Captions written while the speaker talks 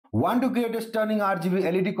Want to create a stunning RGB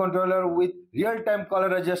LED controller with real-time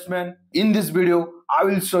color adjustment? In this video, I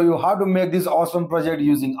will show you how to make this awesome project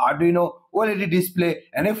using Arduino, OLED display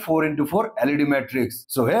and a 4x4 LED matrix.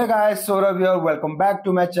 So hey guys, Saurabh here. Welcome back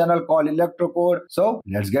to my channel called Electrocode. So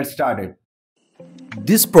let's get started.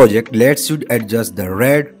 This project lets you adjust the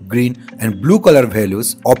red, green and blue color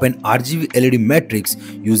values of an RGB LED matrix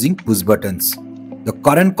using push buttons. The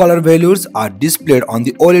current color values are displayed on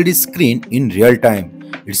the OLED screen in real time.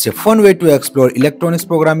 It's a fun way to explore electronics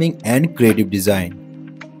programming and creative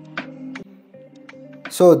design.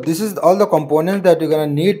 So this is all the components that you're gonna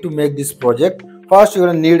need to make this project. First, you're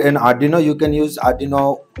gonna need an Arduino. You can use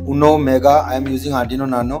Arduino Uno Mega. I am using Arduino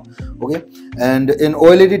Nano. Okay, and an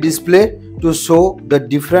OLED display to show the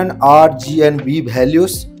different R, G, and B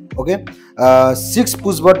values. Okay, 6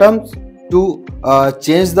 push buttons to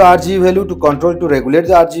change the RGB value, to control, to regulate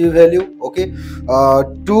the RGB value. Okay,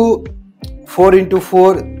 2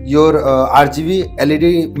 4x4 your RGB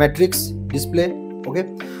LED matrix display. Okay,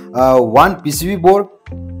 1 PCB board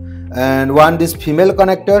and 1 this female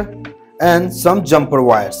connector and some jumper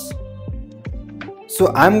wires.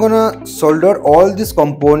 So I'm gonna solder all these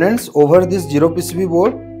components over this 0 PCB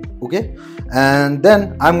board. Okay, and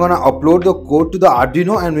then I'm gonna upload the code to the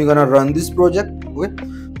Arduino and we're gonna run this project. Okay.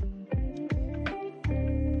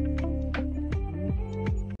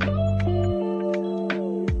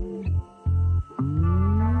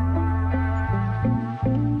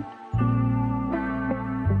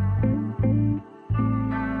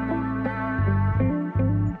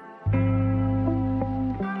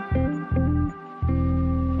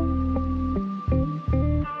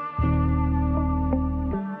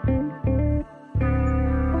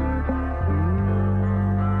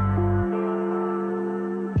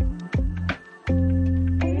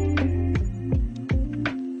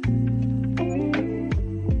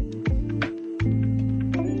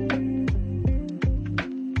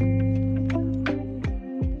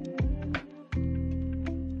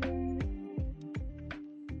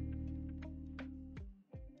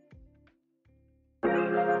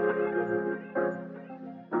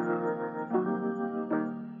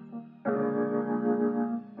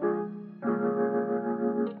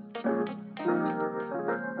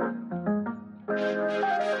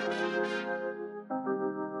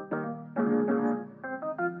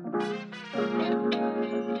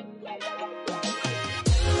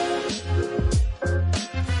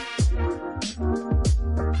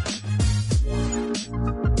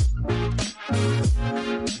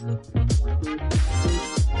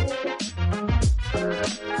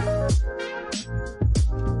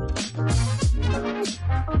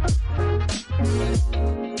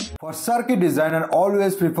 For circuit designer,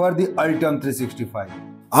 always prefer the Altium365.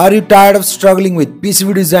 Are you tired of struggling with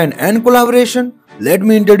PCB design and collaboration? Let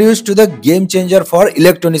me introduce to the game changer for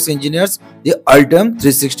electronics engineers, the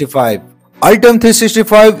Altium365.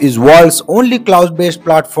 Altium365 is world's only cloud-based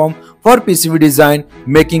platform for PCB design,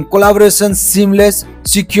 making collaboration seamless,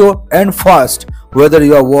 secure and fast. Whether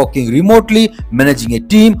you are working remotely, managing a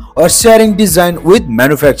team or sharing design with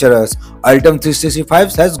manufacturers,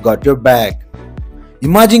 Altium365 has got your back.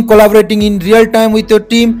 Imagine collaborating in real time with your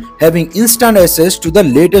team, having instant access to the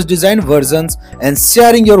latest design versions and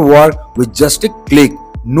sharing your work with just a click.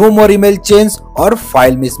 No more email chains or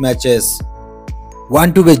file mismatches.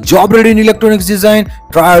 Want to be job ready in electronics design?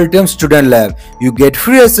 Try Altium Student Lab. You get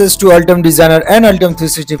free access to Altium Designer and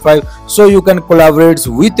Altium365 so you can collaborate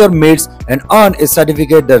with your mates and earn a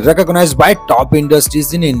certificate that recognized by top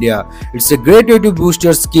industries in India. It's a great way to boost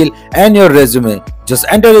your skill and your resume. Just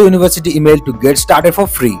enter your university email to get started for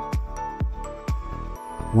free.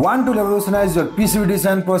 Want to revolutionize your PCB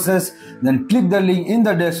design process? Then click the link in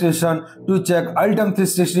the description to check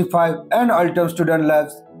Altium365 and Altium Student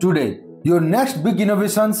Labs today. Your next big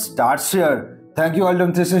innovation starts here. Thank you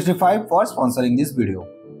Altium365 for sponsoring this video.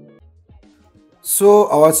 So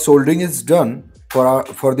our soldering is done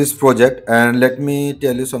for this project, and let me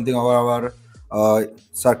tell you something about our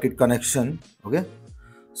circuit connection. Okay,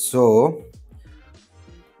 so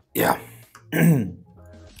yeah.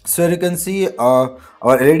 So you can see our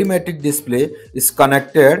LED matrix display is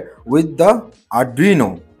connected with the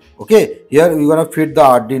Arduino. Okay, here we're gonna fit the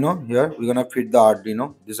Arduino. Here we're gonna fit the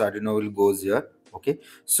Arduino. This Arduino will goes here. Okay,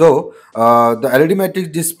 so the LED matrix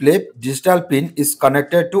display digital pin is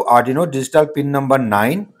connected to Arduino digital pin number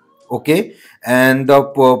 9. Okay, and the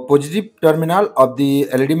positive terminal of the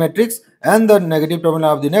LED matrix and the negative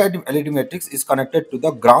terminal of the negative LED matrix is connected to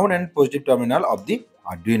the ground and positive terminal of the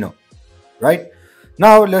Arduino. Right,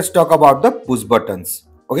 now let's talk about the push buttons.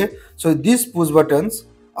 Okay, so these push buttons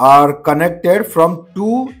are connected from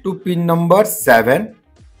 2 to pin number 7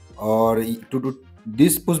 or 2 to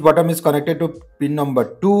this push button is connected to pin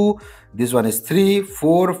number 2. This one is 3,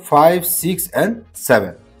 4, 5, 6 and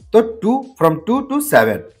 7. So 2 from 2 to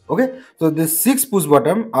 7. Okay, so the 6 push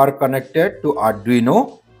button are connected to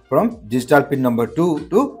Arduino from digital pin number 2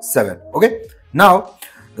 to 7. Okay, now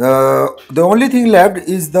the only thing left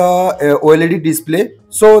is the OLED display.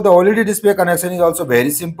 So the OLED display connection is also very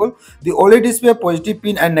simple. The OLED display positive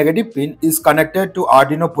pin and negative pin is connected to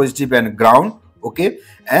Arduino positive and ground. Okay,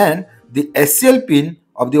 and the SCL pin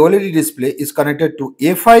of the OLED display is connected to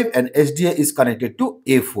A5 and SDA is connected to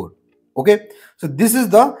A4. Okay, so this is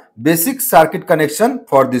the basic circuit connection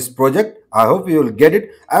for this project. I hope you will get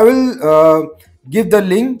it. I will give the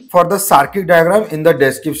link for the circuit diagram in the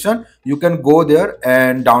description. You can go there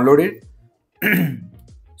and download it.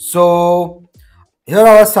 So here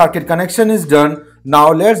our circuit connection is done.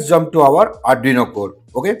 Now let's jump to our Arduino code.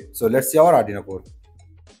 Okay, so let's see our Arduino code.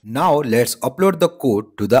 Now let's upload the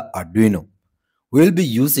code to the Arduino. We will be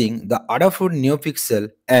using the Adafruit NeoPixel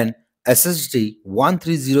and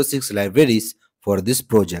SSD1306 libraries for this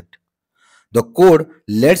project. The code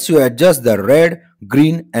lets you adjust the red,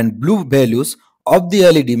 green and blue values of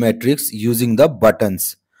the LED matrix using the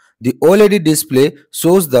buttons. The OLED display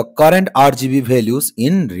shows the current RGB values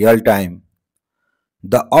in real time.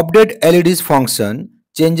 The update LEDs function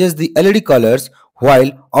changes the LED colors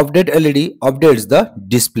while update LED updates the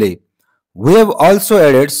display. We have also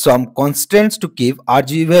added some constants to keep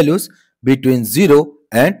RGB values between 0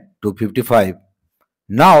 and 255.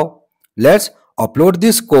 Now let's upload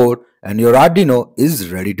this code and your Arduino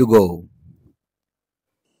is ready to go.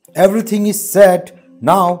 Everything is set.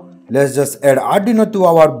 Now let's just add Arduino to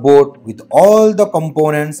our board with all the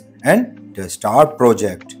components and test our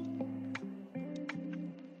project.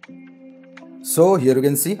 So here you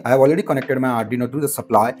can see I have already connected my Arduino to the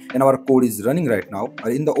supply and our code is running right now.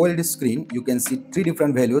 In the OLED screen you can see 3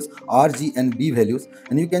 different values, R, G and B values,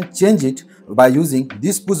 and you can change it by using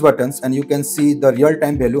these push buttons and you can see the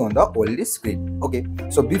real-time value on the OLED screen. Okay,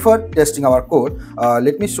 so before testing our code,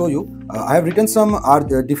 let me show you. I have written some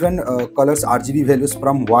different colors RGB values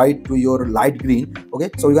from white to your light green.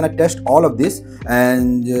 Okay, so we're gonna test all of this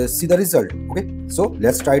and see the result. Okay, so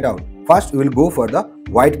let's try it out. First we will go for the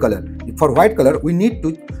white color. For white color we need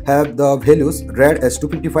to have the values red as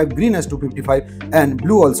 255, green as 255 and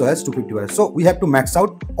blue also as 255. So we have to max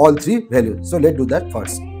out all 3 values. So let's do that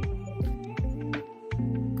first.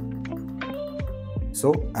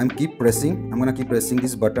 So I'm gonna keep pressing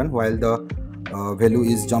this button while the value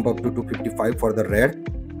is jump up to 255 for the red.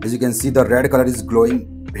 As you can see the red color is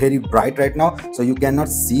glowing very bright right now. So you cannot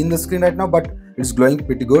see in the screen right now, but it's glowing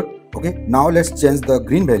pretty good. Okay, now let's change the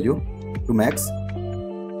green value to max.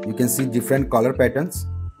 You can see different color patterns.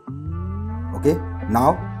 Okay,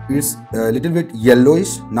 now it's a little bit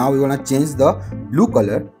yellowish. Now we want to change the blue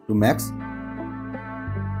color to max.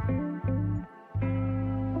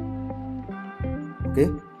 Okay,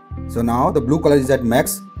 so now the blue color is at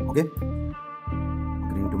max. Okay,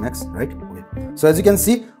 green to max, right? Okay, so as you can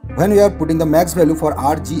see, when we are putting the max value for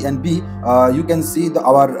R, G and B, you can see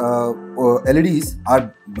our LEDs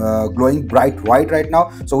are glowing bright white right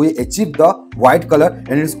now. So we achieved the white color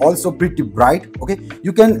and it is also pretty bright. Okay,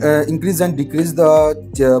 you can increase and decrease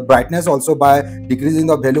the brightness also by decreasing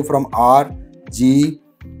the value from R, G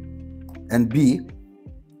and B.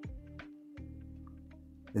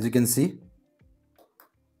 As you can see,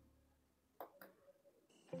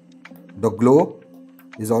 the glow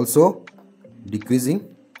is also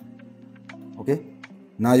decreasing. Okay,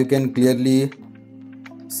 now you can clearly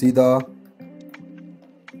see the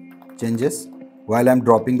changes while I'm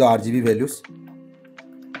dropping the RGB values.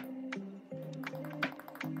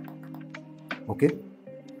 Okay,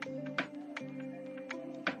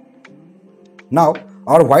 now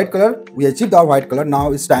our white color, we achieved our white color.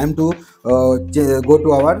 Now it's time to go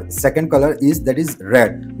to our second color, that is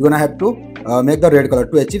red. We're gonna have to make the red color.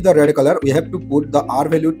 To achieve the red color, we have to put the R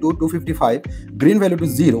value to 255, green value to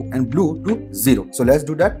 0 and blue to 0. So let's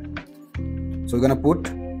do that. So we're gonna put,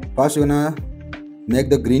 first we're gonna make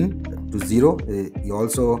the green to 0.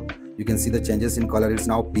 You can see the changes in color. It's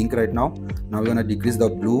now pink right now. Now we're gonna decrease the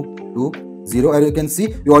blue to 0, and you can see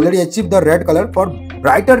we already achieved the red color. For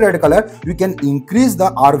brighter red color, we can increase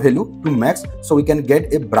the R value to max, so we can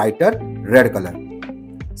get a brighter red color.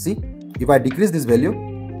 See, if I decrease this value,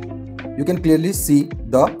 you can clearly see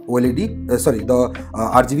the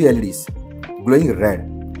RGB LEDs glowing red.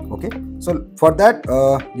 Okay, so for that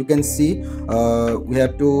you can see we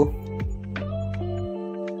have to.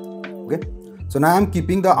 Okay, so now I'm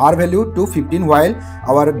keeping the R value to 15 while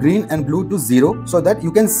our green and blue to 0, so that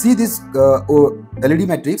you can see this LED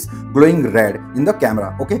matrix glowing red in the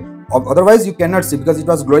camera. Okay, otherwise you cannot see because it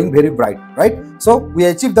was glowing very bright, right? So we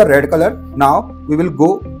achieved the red color. Now we will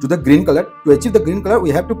go to the green color. To achieve the green color, we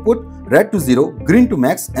have to put red to 0, green to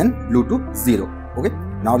max, and blue to 0. Okay,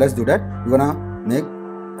 now let's do that. We're gonna make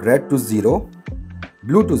red to 0,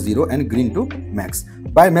 blue to 0, and green to max.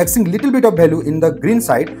 By maxing little bit of value in the green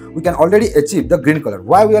side, we can already achieve the green color.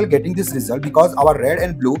 Why we are getting this result? Because our red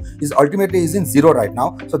and blue is ultimately is in 0 right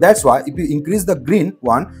now. So that's why if you increase the green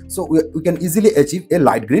one, so we can easily achieve a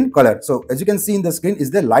light green color. So as you can see in the screen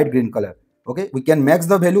is the light green color. Okay, we can max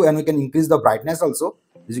the value and we can increase the brightness also.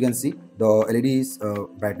 As you can see, the LED's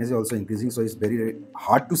brightness is also increasing, so it's very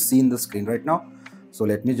hard to see in the screen right now. So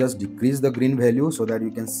let me just decrease the green value so that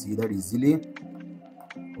you can see that easily.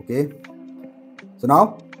 Okay, so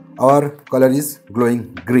now our color is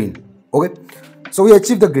glowing green. Okay, so we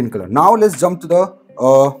achieved the green color. Now let's jump to the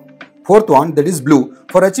fourth one, that is blue.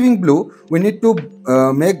 For achieving blue, we need to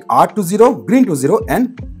make R to 0, green to 0,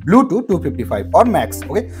 and blue to 255 or max.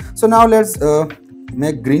 Okay, so now let's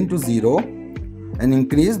make green to 0 and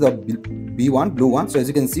increase the B1, blue one. So as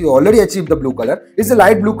you can see, we already achieved the blue color. It's a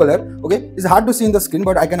light blue color. Okay, it's hard to see in the screen,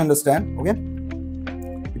 but I can understand. Okay,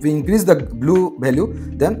 if we increase the blue value,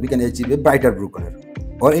 then we can achieve a brighter blue color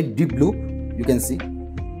or a deep blue, you can see.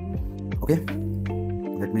 Okay,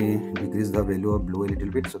 let me decrease the value of blue a little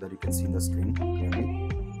bit so that you can see in the screen clearly.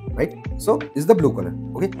 Right, so this is the blue color.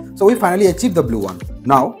 Okay, so we finally achieved the blue one.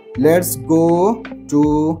 Now let's go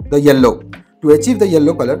to the yellow. To achieve the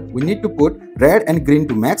yellow color, we need to put red and green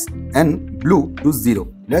to max and blue to 0.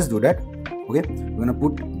 Let's do that. Okay, we're gonna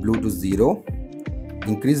put blue to 0,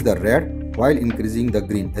 increase the red while increasing the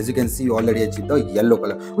green. As you can see, you already achieved the yellow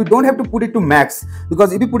color. We don't have to put it to max,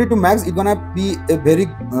 because if you put it to max, it's gonna be a very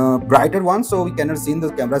brighter one, so we cannot see in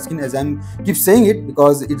the camera screen, as I'm keep saying it,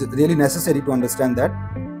 because it's really necessary to understand that.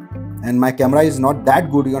 And my camera is not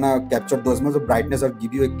that good, you're gonna capture those much of brightness or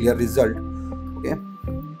give you a clear result. Okay,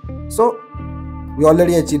 so we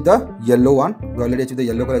already achieved the yellow one. We already achieved the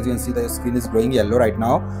yellow color. As you can see, the screen is glowing yellow right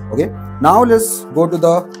now. Okay, now let's go to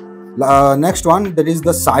the next one, that is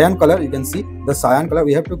the cyan color. You can see the cyan color.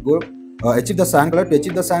 We have to go achieve the cyan color. To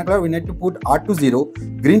achieve the cyan color, we need to put R to 0,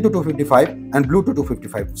 green to 255, and blue to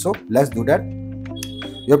 255. So let's do that.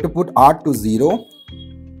 You have to put R to 0,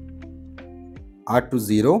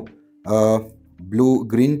 blue,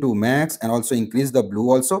 green to max, and also increase the blue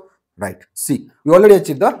also. Right, see, we already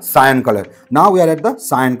achieved the cyan color. Now we are at the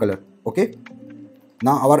cyan color. Okay,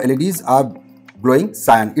 now our LEDs are glowing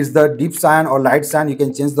cyan. It's the deep cyan or light cyan. You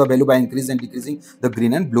can change the value by increasing and decreasing the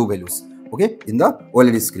green and blue values. Okay, in the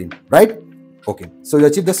OLED screen, right? Okay, so we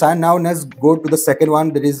achieved the cyan. Now let's go to the second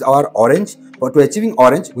one, that is our orange. For to achieving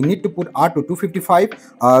orange, we need to put R to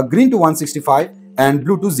 255, green to 165, and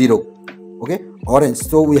blue to 0. Okay, orange.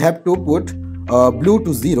 So we have to put blue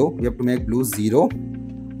to 0. We have to make blue 0.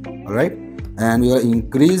 All right, and we will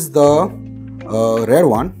increase the red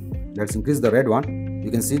one. Let's increase the red one.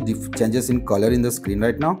 You can see the changes in color in the screen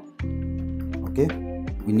right now. Okay,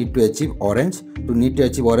 we need to achieve orange. To need to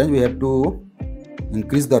achieve orange, we have to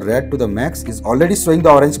increase the red to the max. It's already showing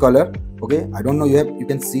the orange color. Okay, I don't know you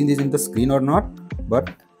can see this in the screen or not, but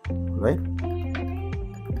right.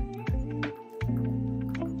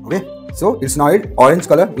 Okay, so it's now orange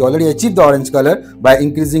color. We already achieved the orange color by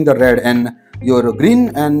increasing the red and your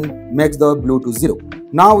green and makes the blue to 0.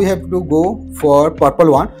 Now we have to go for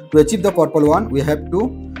purple one. To achieve the purple one, we have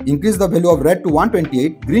to increase the value of red to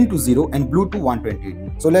 128, green to 0, and blue to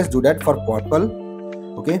 128. So let's do that for purple.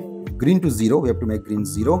 Okay, green to 0. We have to make green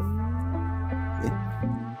 0. Okay,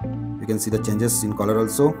 you can see the changes in color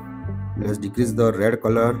also. Let's decrease the red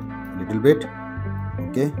color a little bit.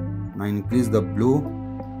 Okay, now increase the blue.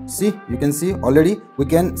 See, you can see already we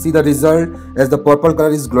can see the result as the purple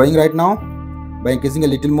color is glowing right now. By increasing a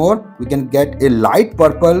little more, we can get a light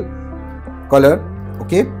purple color.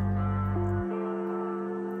 Okay,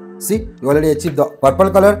 see, you already achieved the purple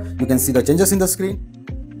color. You can see the changes in the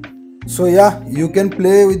screen. So yeah, you can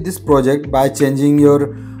play with this project by changing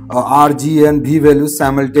your RG and V values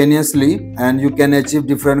simultaneously, and you can achieve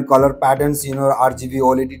different color patterns in your RGB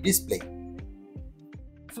OLED display.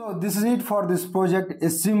 So this is it for this project, a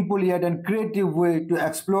simple yet and creative way to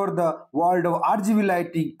explore the world of RGB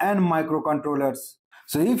lighting and microcontrollers.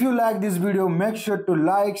 So if you like this video, make sure to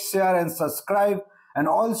like, share and subscribe, and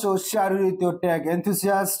also share it with your tech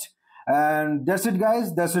enthusiasts. And that's it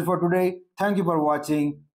guys, that's it for today. Thank you for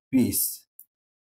watching. Peace.